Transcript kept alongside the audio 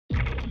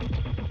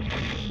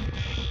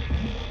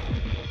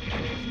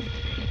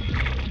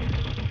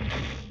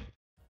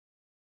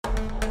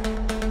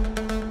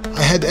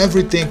had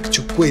everything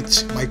to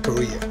quit my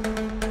career.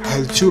 I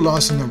had 2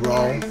 losses in a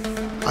row.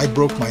 I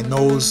broke my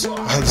nose,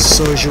 I had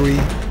surgery,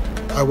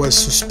 I was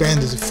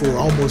suspended for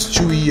almost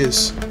 2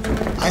 years.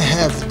 I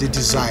have the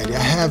desire, I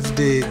have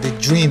the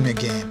dream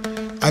again.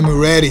 I'm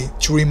ready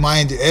to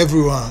remind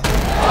everyone,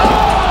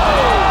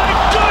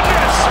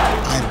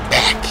 I'm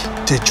back.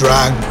 The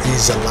dragon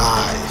is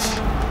alive,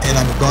 and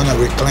I'm gonna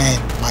reclaim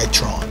my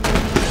throne.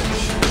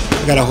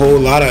 I got a whole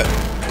lot of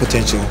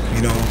potential,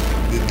 you know,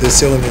 the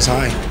ceiling is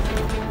high.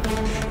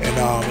 And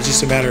it's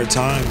just a matter of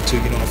time to,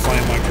 you know,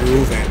 find my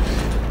groove and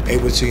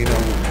able to, you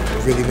know,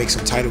 really make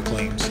some title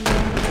claims.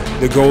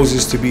 The goal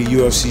is to be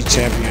UFC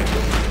champion,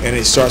 and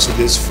it starts with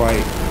this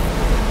fight.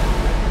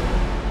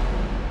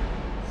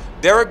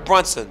 Derek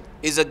Brunson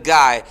is a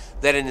guy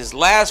that in his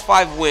last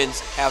 5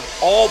 wins have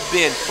all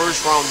been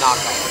first-round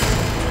knockouts.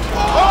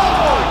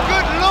 Oh,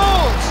 good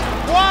lord!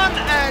 1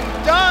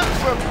 and done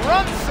for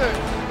Brunson.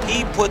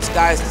 He puts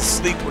guys to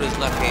sleep with his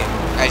left hand,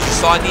 as you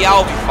saw in the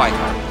Envie fight,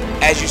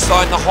 as you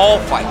saw in the Hall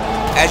fight,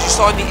 as you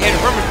saw in the Ed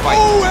Herman fight.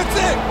 Oh, that's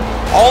it!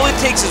 All it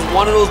takes is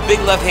one of those big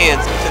left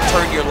hands to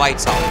turn your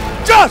lights out.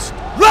 Just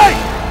like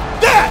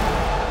that!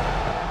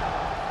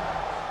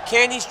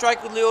 Can he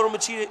strike with Lyoto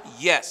Machida?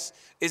 Yes.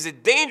 Is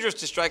it dangerous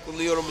to strike with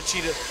Lyoto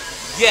Machida?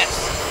 Yes.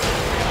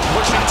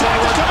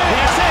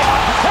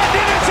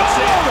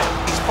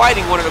 He's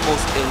fighting one of the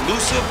most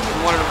elusive and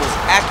one of the most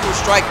accurate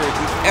strikers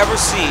we've ever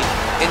seen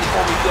in the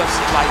former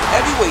UFC light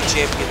heavyweight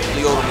champion,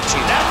 Lyoto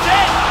Machida. That's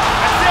it!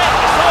 That's it!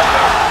 It's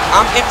over!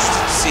 I'm interested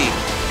to see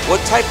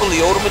what type of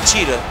Lyoto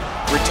Machida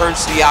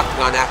returns to the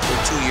octagon after a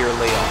 2-year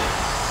layoff.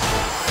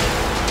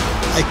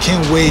 I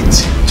can't wait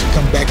to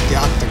come back to the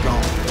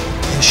octagon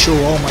and show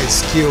all my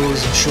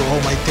skills and show all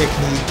my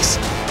techniques.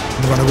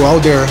 I'm gonna go out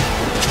there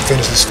to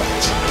finish this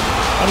fight.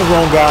 I'm the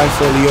wrong guy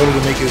for Lyoto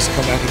to make his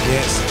comeback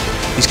against.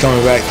 He's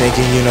coming back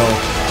thinking, you know,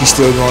 he's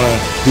still gonna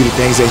do the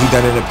things that he's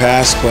done in the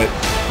past, but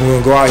we're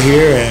gonna go out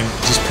here and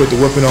just put the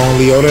whipping on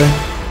Lyoto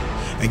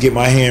and get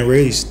my hand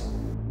raised.